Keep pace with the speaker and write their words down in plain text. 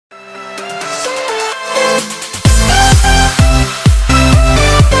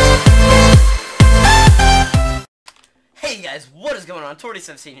everyone, I'm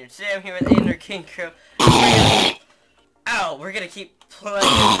 27 here. Today I'm here with Inner King Crow. Ow, we're gonna keep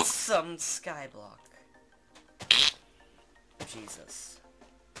playing some Skyblock. Jesus.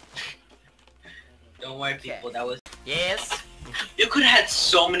 Don't worry, people, that was... Yes? You could have had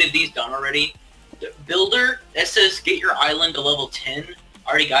so many of these done already. The builder that says get your island to level 10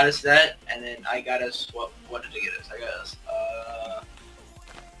 already got us that, and then I got us... What did it get us? I got us,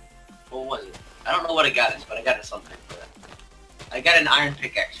 what was it? I don't know what I got us, but I got us something for that. I got an iron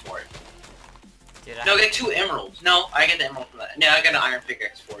pickaxe for it. No, I got 2 emeralds. No, I got the emerald from that. No, I got an iron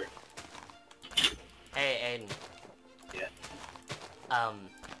pickaxe for it. Hey, Aiden. Yeah.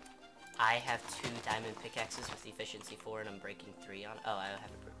 I have 2 diamond pickaxes with efficiency 4 and I'm breaking 3 on... Oh,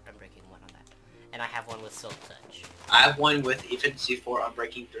 I'm breaking 1 on that. And I have 1 with silk touch. I have 1 with efficiency 4 on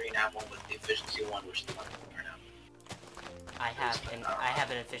breaking 3, and I have 1 with the efficiency 1, which is the one right now. I have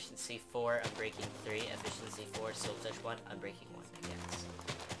an efficiency 4 on breaking 3, efficiency 4, silk touch 1, I'm breaking 1 pickaxe.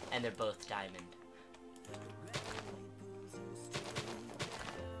 And they're both diamond.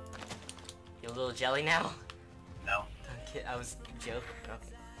 You a little jelly now? No. Okay, I was joking.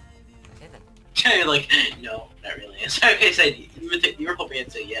 Okay. Okay then. Like, no, not really. So I said, you were hoping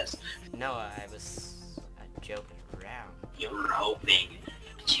I'd say yes. No, I was joking around. You were hoping.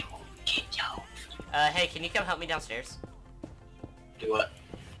 Hey, can you come help me downstairs? Do what?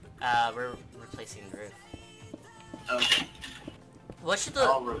 We're replacing the roof. Okay. What should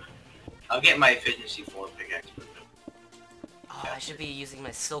the... I'll get my efficiency 4 pickaxe. Oh, I should be using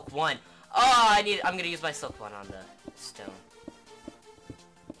my silk 1. Oh, I'm gonna use my silk 1 on the stone.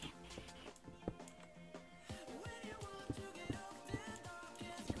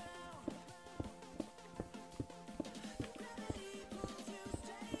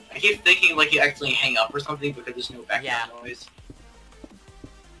 I keep thinking like you accidentally hang up or something because there's no background noise.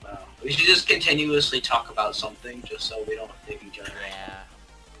 We should just continuously talk about something just so we don't dig each other. Yeah.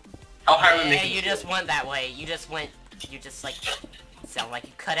 How high are we making? You just went that way. You just like sound like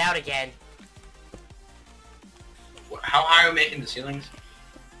you cut out again. How high are we making the ceilings?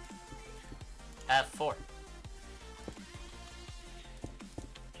 4.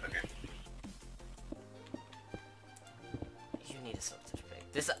 Okay. You need a silk touch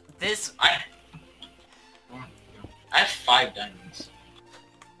pick. This. I have 5 diamonds.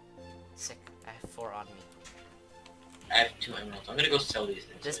 Sick. I have 4 on me. I have 2 emeralds. I'm gonna go sell these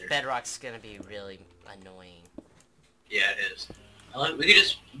things. This later. bedrock's gonna be really annoying. Yeah, it is. We could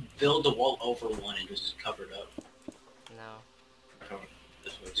just build the wall over 1 and just cover it up. No. Cover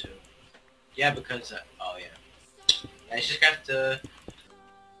this way too. Yeah, because oh yeah. I just got to.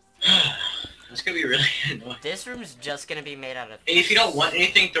 It's gonna be really annoying. This room's just gonna be made out of... And if you don't want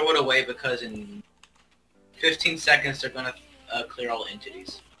anything, throw it away because in 15 seconds they're gonna clear all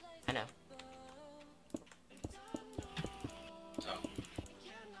entities. I know. So,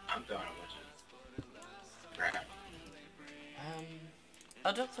 I'm throwing a bunch of crap.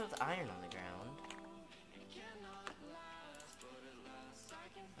 Oh, don't throw the iron on the ground.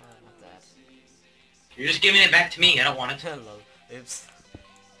 Not that. You're just giving it back to me. I don't want it. Hello. Oops.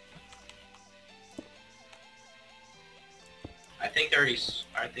 I think they already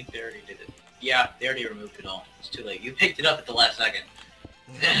did it. Yeah, they already removed it all. It's too late. You picked it up at the last second.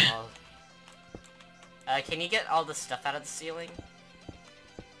 Can you get all the stuff out of the ceiling?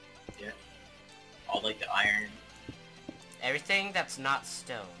 Yeah. All like the iron. Everything that's not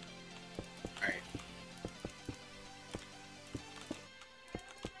stone. Alright.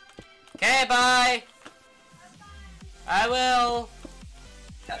 Okay, bye! I will!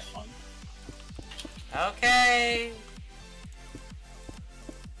 Have fun. Okay!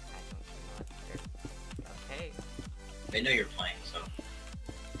 Okay. They know you're playing, so.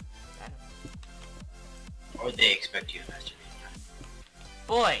 I don't... Or they expect you to masturbate.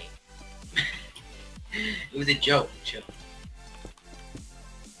 Boy! It was a joke. Chill.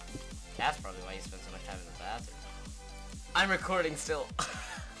 That's probably why you spend so much time in the bathroom. I'm recording still.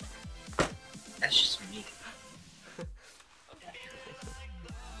 That's just me.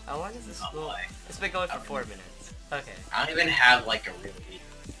 How long is this go? It's been going for 4 minutes. Okay. I don't even have like a real beat.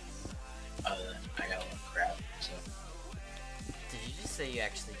 Other than I got a lot of crap, so. Did you just say you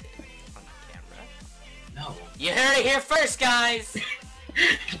actually did on camera? No. You heard it here first, guys!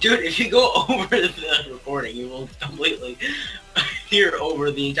 Dude, if you go over the recording, you will completely hear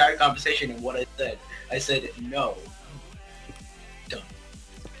over the entire conversation and what I said. I said no. Done.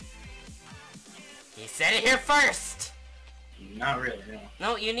 He said it here first! Not really, no.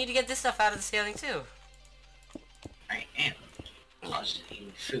 No, you need to get this stuff out of the ceiling too. I am. I was just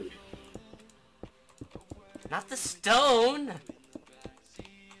eating food. Not the stone!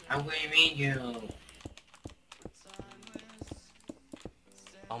 What do you mean you?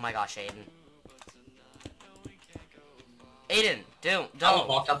 Oh my gosh, Aiden. Aiden, don't. I almost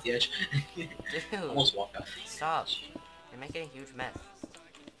walked off the edge. Dude. Almost walked off. Stop. You're making a huge mess.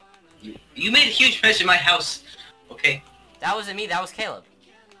 You made a huge mess in my house. Okay. That wasn't me, that was Caleb.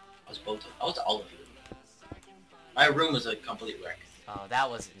 I was all of you. My room was a complete wreck. Oh, that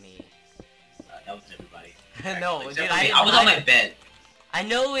wasn't me. That was everybody. No, Except dude, for me. I was on my bed. I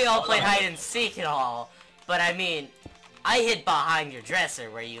know we all played hide and seek and all, but I mean, I hid behind your dresser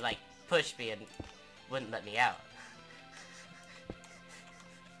where you like pushed me and wouldn't let me out.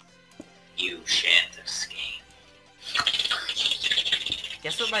 You shan't escape.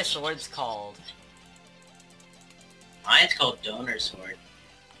 Guess what my sword's called? Mine's called Donor Sword.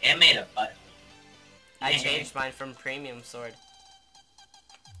 It made a butt. I changed mine from Premium Sword.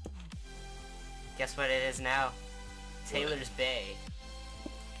 Guess what it is now? Taylor's Bay.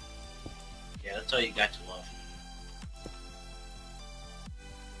 Yeah, that's all you got to love.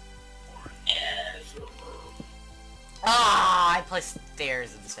 Forever. Ah, I placed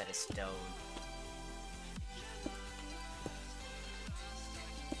stairs instead of stone.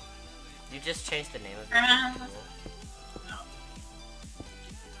 You just changed the name of your tool. No.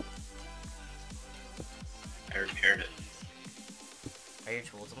 I repaired it. Are your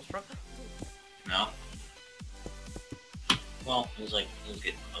tools almost broken? No. Well, it was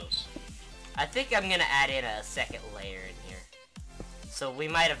getting close. I think I'm gonna add in a second layer in here. So we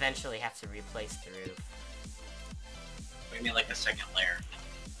might eventually have to replace the roof. What do you mean, like a second layer?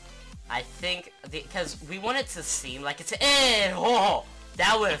 I think, because we want it to seem like it's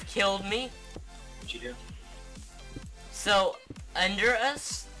that would have killed me. What'd you do? So, under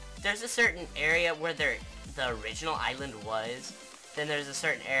us, there's a certain area where the original island was. Then there's a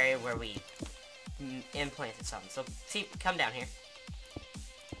certain area where we implanted something. So, see, come down here.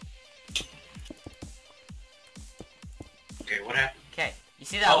 Okay, what happened? Okay, you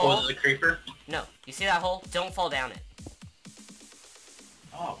see that hole? Oh, was it a creeper? No, you see that hole? Don't fall down it.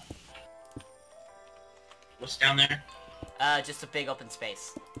 Oh. What's down there? Just a big open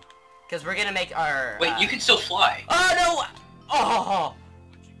space. Because we're gonna make our... Wait, you can still fly. Oh, no! Oh!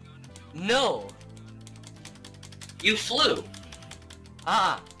 No! You flew.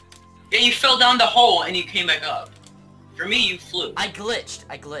 Ah! Yeah, you fell down the hole and you came back up. For me, you flew. I glitched.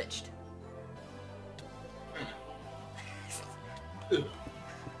 Ooh.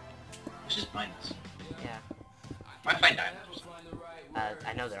 Let's just mine this. Yeah. Might find diamonds.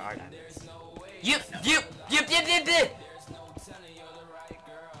 I know there are diamonds. Yep!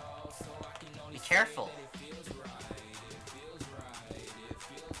 Be careful.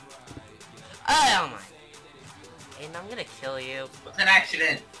 Oh my. Aiden, I'm gonna kill you. It's an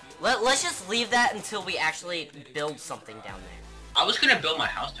accident. Let's just leave that until we actually build something down there. I was gonna build my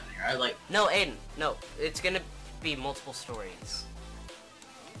house down here. No, Aiden, no. It's gonna be multiple stories.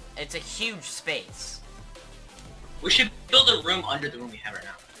 It's a huge space. We should build a room under the room we have right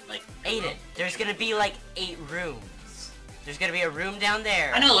now. Aiden, there's gonna be like 8 rooms. There's gonna be a room down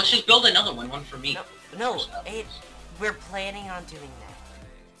there. I know, let's just build another one for me. No, Aiden, we're planning on doing that.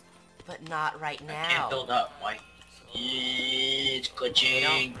 But not right now. I can't build up. Why? It's glitching.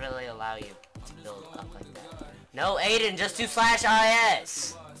 They don't really allow you to build up like that. No, Aiden, just do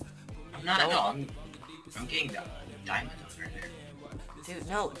 /IS. I'm not, no, I'm getting the diamond over there. Dude,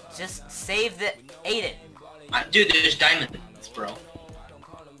 no, just save the Aiden. Dude, there's diamonds, bro.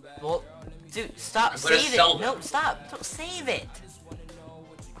 Well, dude, stop, save it. No, stop, don't save it.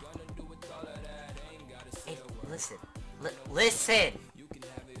 Aiden, listen. Listen.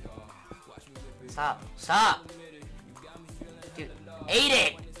 Stop. Dude,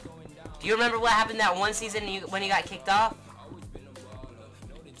 Aiden! Do you remember what happened that one season when you got kicked off?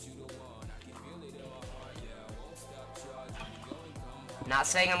 Not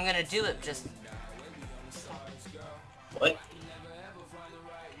saying I'm gonna do it, just... What?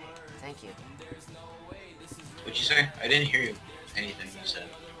 Thank you. What'd you say? I didn't hear anything you said.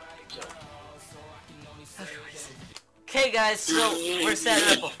 So. Okay guys, so we're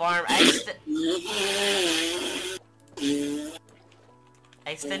setting up a farm. I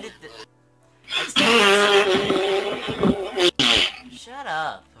extended the... Shut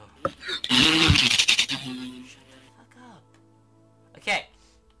up. Shut the fuck up. Okay.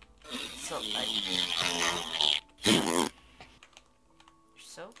 So, you're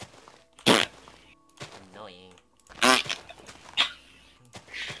so annoying.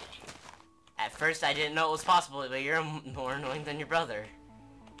 At first I didn't know it was possible, but you're more annoying than your brother.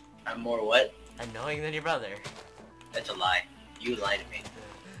 I'm more what? Annoying than your brother. That's a lie. You lied to me.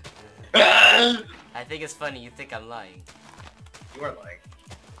 I think it's funny you think I'm lying. You are lying.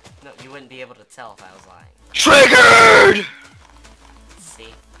 No, you wouldn't be able to tell if I was lying. Triggered! See?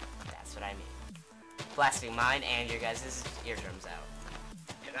 See? That's what I mean. Blasting mine and your guys' eardrums out.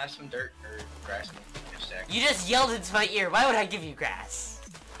 Can I have some dirt or grass in the stack? You just yelled into my ear. Why would I give you grass?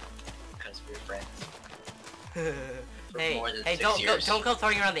 Because we're friends. Hey, more than hey, 6 years. don't go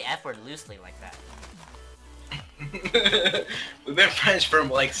throwing around the F word loosely like that. We've been friends for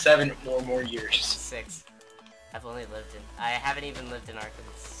like 7 or more years. 6. I've only lived in. I haven't even lived in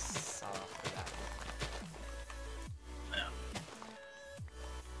Arkansas for that long.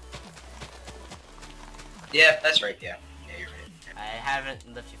 Yeah, that's right. Yeah, you're right. I haven't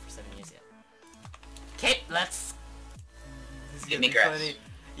lived here for 7 years yet. Okay, let's. This is Give gonna me be grass. funny.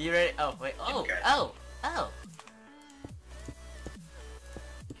 You ready? Oh wait. Give me grass. Oh.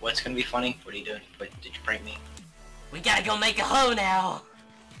 What's gonna be funny? What are you doing? What, did you prank me? We gotta go make a hoe now.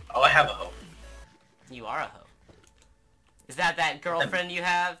 Oh, I have a hoe. You are a hoe. Is that girlfriend you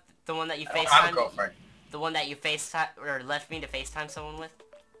have? The one that you I don't have a FaceTime? girlfriend. The one that you FaceTime or left me to FaceTime someone with?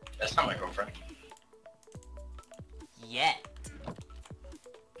 That's not my girlfriend. Yet.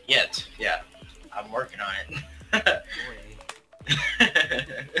 Yet, yeah. I'm working on it. Boy.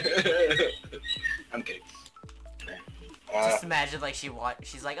 I'm kidding. Just imagine like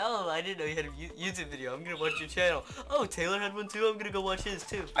she's like, oh, I didn't know you had a YouTube video. I'm gonna watch your channel. Oh, Taylor had one too. I'm gonna go watch his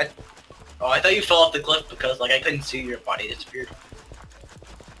too. I thought you fell off the cliff because like I couldn't see your body disappeared.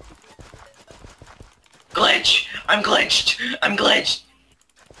 Glitch! I'm glitched! I'm glitched!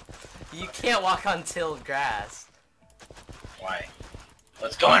 You can't walk on tilled grass. Why?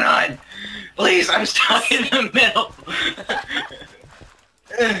 What's going on? Please, I'm stuck in the middle.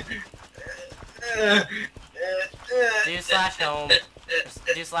 Do/home.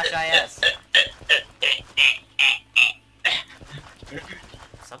 Do/is.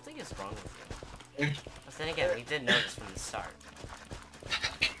 Something is wrong with you. But then again, we did notice from the start.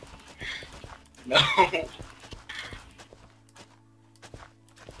 No.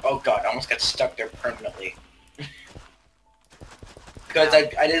 Oh god, I almost got stuck there permanently. Because I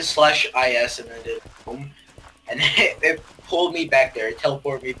did /is and then I did home, and it pulled me back there. It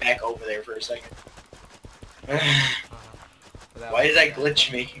teleported me back over there for a second. Why did that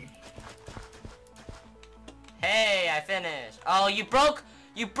glitch me? Hey, I finished. Oh, you broke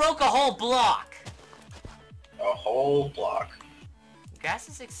a whole block. A whole block. Grass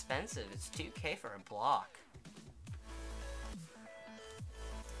is expensive. It's 2K for a block.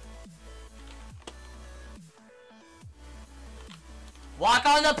 Walk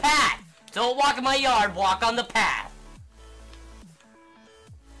on the path! Don't walk in my yard, walk on the path!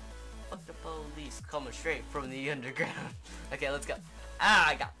 Fuck the police coming straight from the underground. Okay, let's go. Ah,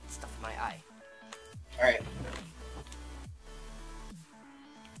 I got stuff in my eye. Alright.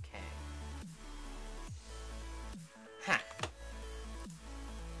 Okay. Huh.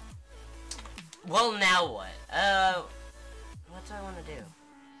 Well, now what? What do I want to do?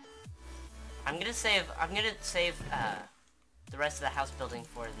 I'm gonna save, the rest of the house building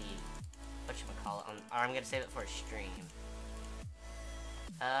for the, whatchamacallit, or I'm gonna save it for a stream.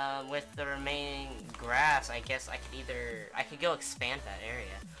 With the remaining grass, I guess I could go expand that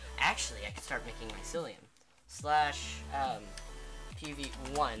area. Actually, I could start making mycelium. /PV1.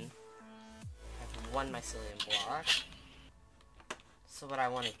 I have 1 mycelium block. So what I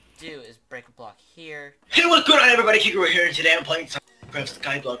want to do is break a block here. Hey, what's going on everybody? Kiko here, and today I'm playing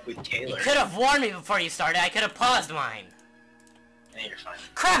Skyblock with Taylor. You could have warned me before you started, I could have paused mine. Yeah, you're fine.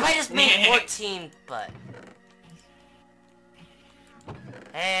 Crap, I just made 14, but...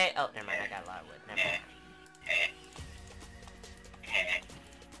 Hey, oh, never mind, I got a lot of wood. Never mind.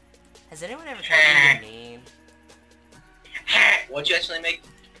 Has anyone ever told me you're mean? What'd you actually make?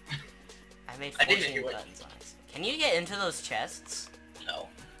 I made I didn't 14 hear what buttons on it. Can you get into those chests? No.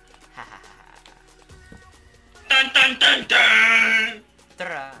 Ha ha ha. Dun dun dun dun!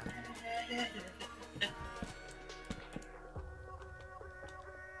 Ta-ra.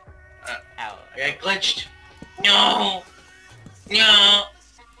 Ow. I got glitched. No! No!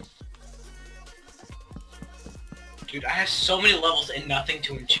 Dude, I have so many levels and nothing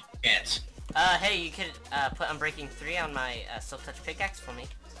to enchant. Hey, you could, put Unbreaking 3 on my, Silk Touch pickaxe for me.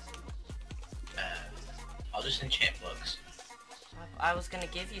 I'll just enchant books. I was gonna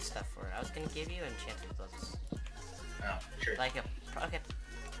give you stuff for it. I was gonna give you enchanted books. Oh, sure. Like a, okay.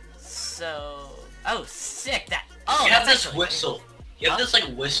 So, oh, sick, oh, You have that's this actually whistle. You have this, like,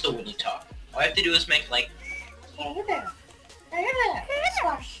 whistle when you talk. All I have to do is make, like... Hey there. Hey there.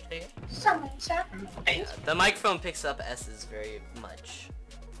 Swash. pretty. Someone's happening. Hey, The microphone picks up S's very much.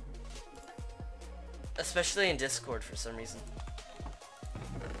 Especially in Discord for some reason.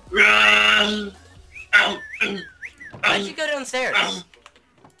 run! Ow! Why'd you go downstairs? Ow!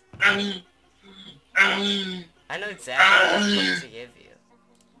 I know exactly what to give you.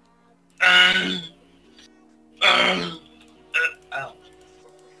 Oh.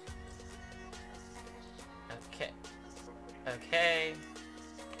 Okay. Okay.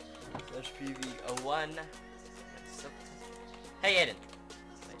 Slash PV01. Hey, Aiden.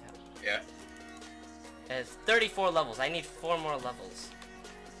 Yeah. It's 34 levels. I need 4 more levels.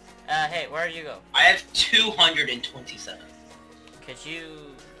 Hey, where do you go? I have 227. Could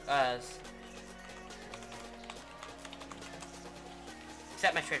you,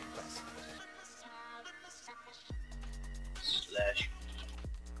 accept my trade request? Slash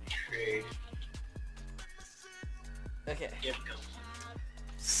trade. Okay. Here we go.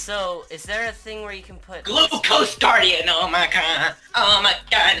 So, is there a thing where you can put... Glucose Guardian! Oh my god! Oh my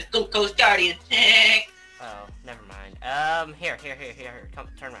god, it's Glucose Guardian! Oh, never mind. Here. Come,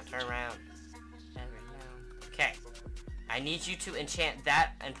 turn around. Okay. I need you to enchant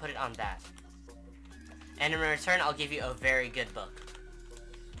that and put it on that. And in return, I'll give you a very good book.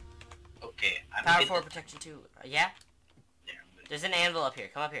 Okay, I'm Power gonna 4, Protection 2. Yeah? There, There's an anvil up here.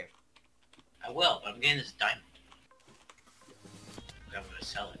 Come up here. I will, but I'm getting this diamond. I'm gonna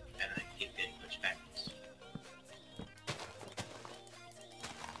sell it, and I keep getting pushed backwards.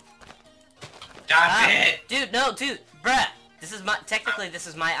 Stop it! Dude, no, dude, bruh. This is my, technically this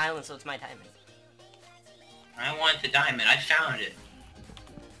is my island, so it's my diamond. I want the diamond, I found it.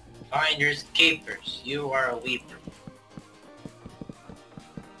 Finders keepers, you are a weeper.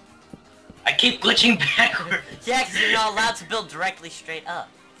 I keep glitching backwards! Yeah, because you're not allowed to build directly straight up.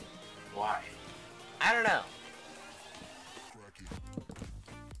 Why? I don't know.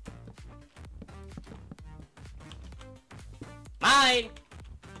 Mine!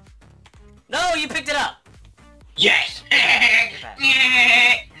 No, you picked it up! Yes!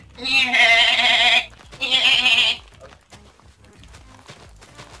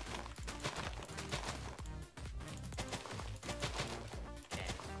 Okay.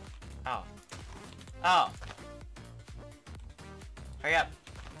 Oh. Oh. Hurry up.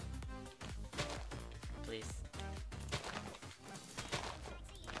 Please.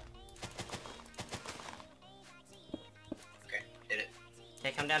 Okay, did it.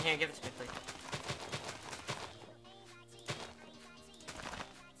 Okay, come down here and give it to me, please.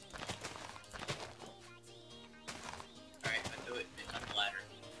 Alright, I'll do it. It's on the ladder.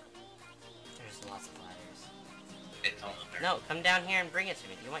 There's lots of ladders. It's on the ladder. No, come down here and bring it to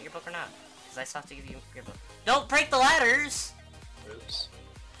me. Do you want your book or not? Because I still have to give you your book. Don't break the ladders! Oops.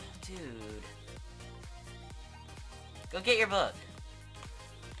 Dude. Go get your book.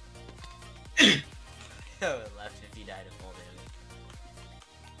 I would have left if you died of full damage.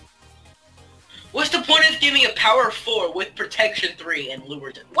 What's the point of giving a power 4 with protection 3 and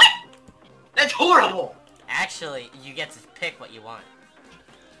lure 2? What? That's horrible! Actually, you get to pick what you want.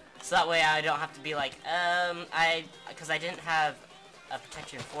 So that way I don't have to be like, because I didn't have a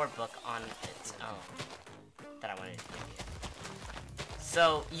Protection 4 book on its own that I wanted to give you.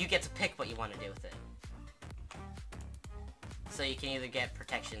 So you get to pick what you want to do with it. So you can either get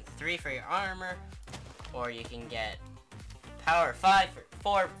Protection 3 for your armor, or you can get Power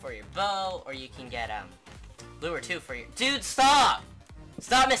 4 for your bow, or you can get Lure 2 for your... Dude, stop!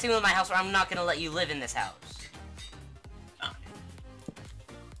 Stop messing with my house or I'm not gonna let you live in this house.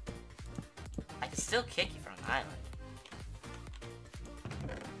 I can still kick you from the island.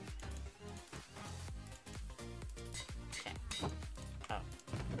 Okay. Oh.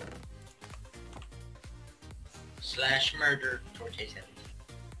 Slash murder Torte 17.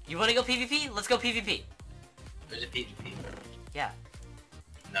 You wanna go PvP? Let's go PvP. There's a PvP. Yeah.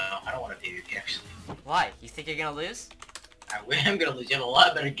 No, I don't want a PvP actually. Why? You think you're gonna lose? I am gonna lose. You have a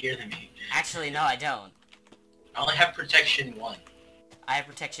lot better gear than me. Actually, no, I don't. I only have protection 1. I have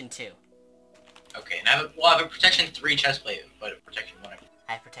protection 2. Okay, and I have a protection 3 chestplate, but a protection 1.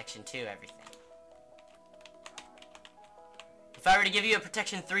 I have protection 2 everything. If I were to give you a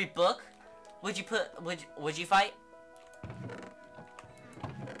protection 3 book, would you fight?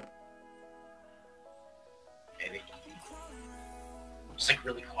 Maybe. Just like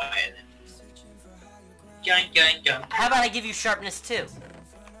really quiet. Gun, gun, gun. How about I give you sharpness 2?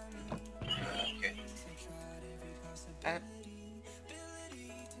 Okay.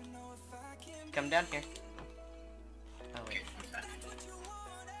 Come down here. Oh Okay, wait. I'm back.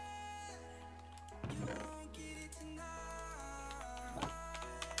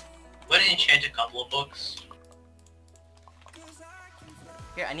 Would I enchant a couple of books?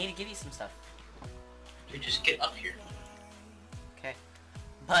 Here, I need to give you some stuff. Dude, just get up here. Okay.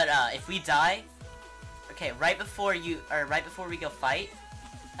 But if we die, okay, right before we go fight,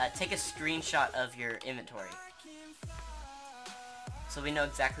 take a screenshot of your inventory. So we know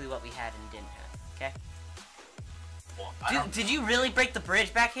exactly what we had and didn't have, okay? Well, I don't... Did you really break the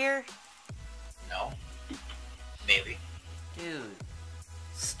bridge back here? No. Maybe. Dude,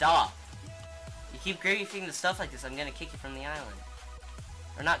 stop. You keep griefing the stuff like this, I'm gonna kick you from the island.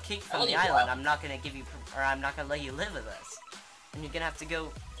 Or not kick you from the island, I'm not gonna give you, or I'm not gonna let you live with us. And you're gonna have to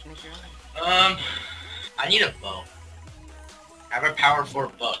go make your own. I need a bow. I have a power 4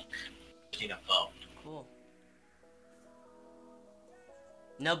 book. I need a bow. Cool.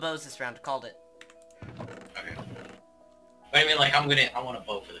 No bows this round, called it. Okay. But I mean, like, I want a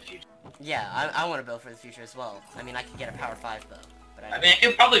bow for the future. Yeah, I want a bow for the future as well. I mean, I could get a power 5 bow. But I mean, I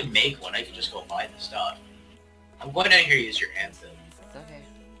could probably make one. I could just go buy the stuff. I'm going down here to use your anthem. Okay.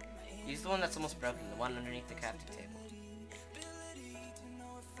 Use the one that's almost broken, the one underneath the crafting table.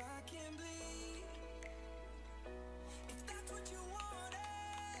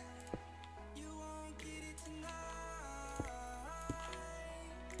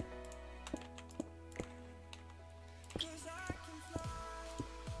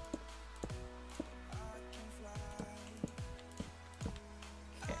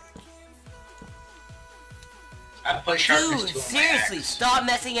 I put sharpness Dude, 2 on my seriously, axe. stop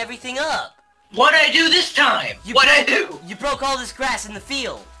messing everything up! What'd I do this time? What'd I do? You broke all this grass in the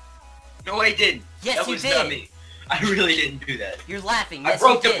field! No, I didn't. Yes, that you was did. Not me. I really didn't do that. You're laughing, I yes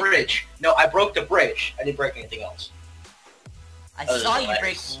broke you the did. bridge. No, I broke the bridge. I didn't break anything else. I Other saw than you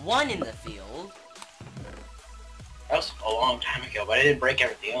break legs. one in the field. That was a long time ago, but I didn't break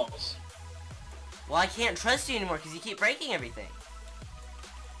everything else. Well, I can't trust you anymore because you keep breaking everything.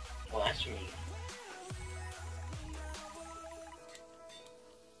 Well, that's me.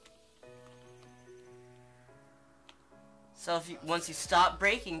 So if once you stop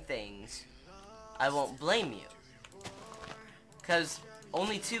breaking things, I won't blame you. Cause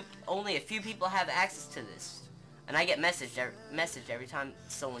only a few people have access to this, and I get messaged every time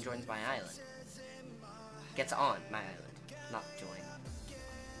someone joins my island. Gets on my island, not join.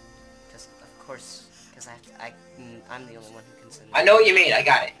 Just of course, cause I'm the only one who can send. I know what you mean. I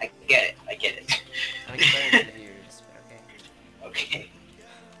got it. I get it. I get it. I'm explaining to the viewers, but okay. Okay.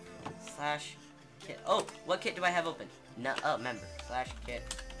 Slash kit. Oh, what kit do I have open? No, oh, member. Slash kit.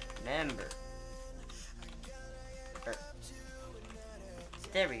 Member.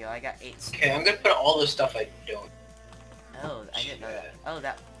 There we go, I got 8. Okay, I'm gonna put all the stuff I don't. Oh, I didn't know that. Oh,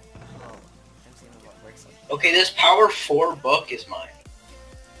 that. Oh, I'm seeing what works on. Okay, this power 4 book is mine.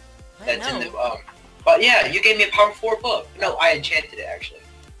 What? That's in No. the But yeah, you gave me a power 4 book. No, I enchanted it actually.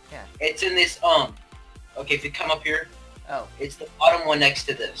 Yeah. It's in this Okay, if you come up here, Oh, it's the bottom one next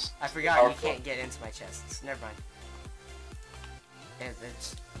to this. I forgot Power you 4. can't get into my chests. Never mind.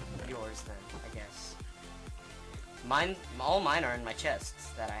 It's yours then, I guess. All mine are in my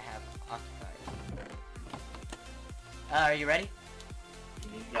chests that I have occupied. Are you ready?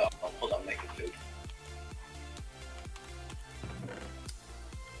 No, hold on, I'm making food.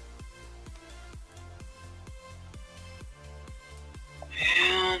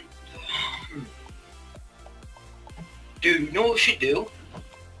 And dude, you know what we should do?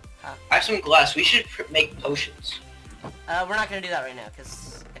 Huh? I have some glass. We should make potions. We're not gonna do that right now,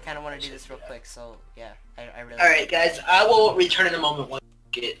 because I kind of want to do this real quick, so yeah, I really... Alright guys, I will return in a moment once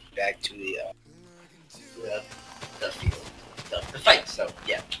we get back to the field. The fight, so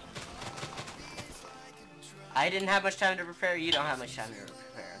yeah. I didn't have much time to prepare, you don't have much time to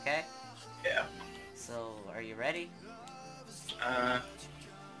prepare, okay? Yeah. So, are you ready?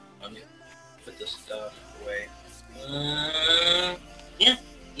 Let me put this stuff away. Yeah.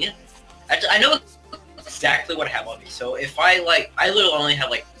 I know exactly what I have on me, so if I literally only have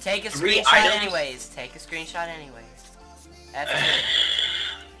like Take a 3 screenshot items. anyways. Take a screenshot anyways. That's it.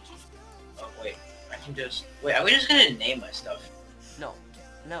 Oh wait, I can just wait. Are we just gonna name my stuff? No.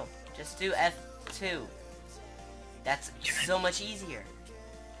 No. Just do F2. That's so much easier.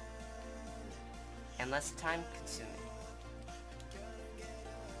 And less time consuming.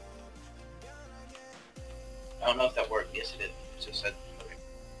 I don't know if that worked. Yes, it did. It just said. Okay.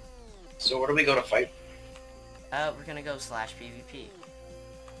 So where do we go to fight? We're gonna go slash PvP.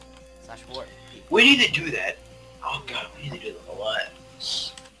 Slash war. PvP. We need to do that. Oh god, we need to do that a lot.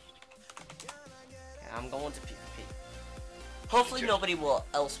 Okay, I'm going to PvP. Hopefully nobody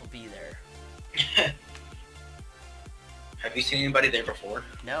else will be there. Have you seen anybody there before?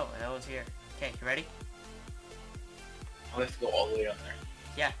 No, no one's here. Okay, you ready? I have to go all the way down there.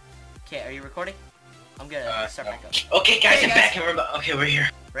 Yeah. Okay, are you recording? I'm gonna start no. back up. Okay, guys, Hey, I'm guys. back. Okay, we're here.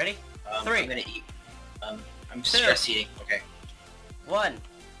 Ready? 3. 3. I'm gonna eat. I'm 2. stress eating. Okay. 1.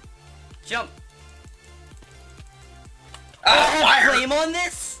 Jump. I heard. Flame on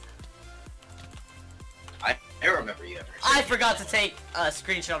this? I remember you ever. I forgot to take a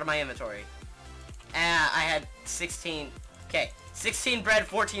screenshot of my inventory. I had 16. Okay, 16 bread,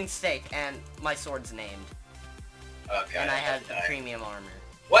 14 steak, and my sword's named. Okay. And I had premium armor.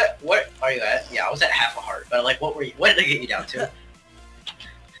 What are you at? Yeah, I was at half a heart, but like, what did I get you down to?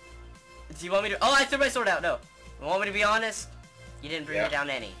 Do you want me to? Oh, I threw my sword out. No. You want me to be honest? You didn't bring me down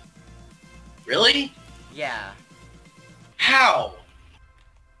any. Really? Yeah. How?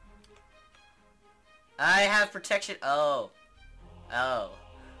 I have protection. Oh. I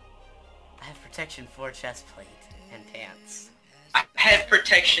have protection 4 chest plate and pants. I had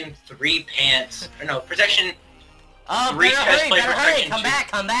protection 3 pants. Or no, protection. Oh, 3 chest plate. better hurry! Protection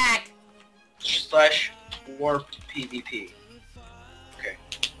Come back! / warp PvP. Okay.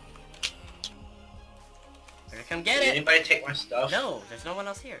 Better come get Did it. anybody take my stuff? No, there's no one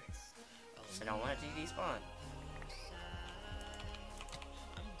else here. So I don't want it to despawn.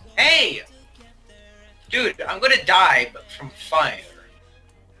 Hey! Dude, I'm gonna die but from fire.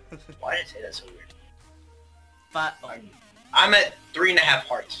 Why did I say that so weird? But I'm at 3.5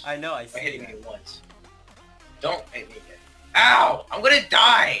 hearts. I know, I By see hitting that. me once. Don't hit me again. Ow! I'm gonna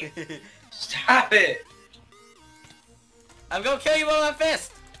die! Stop it! I'm gonna kill you with my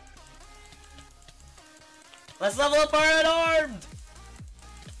fist! Let's level up our unarmed!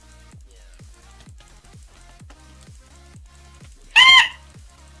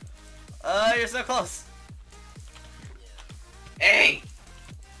 You're so close. Hey!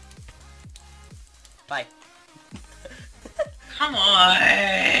 Bye. Come on!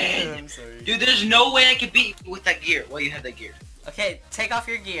 I'm sorry. Dude, there's no way I can beat you with that gear. Well, you have that gear. Okay, take off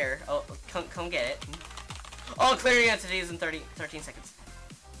your gear. Oh, come get it. Oh, clearing entities in 13 seconds.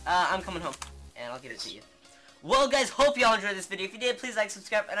 I'm coming home, and I'll give it to you. Well, guys, hope y'all enjoyed this video. If you did, please like,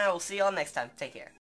 subscribe, and I will see y'all next time. Take care.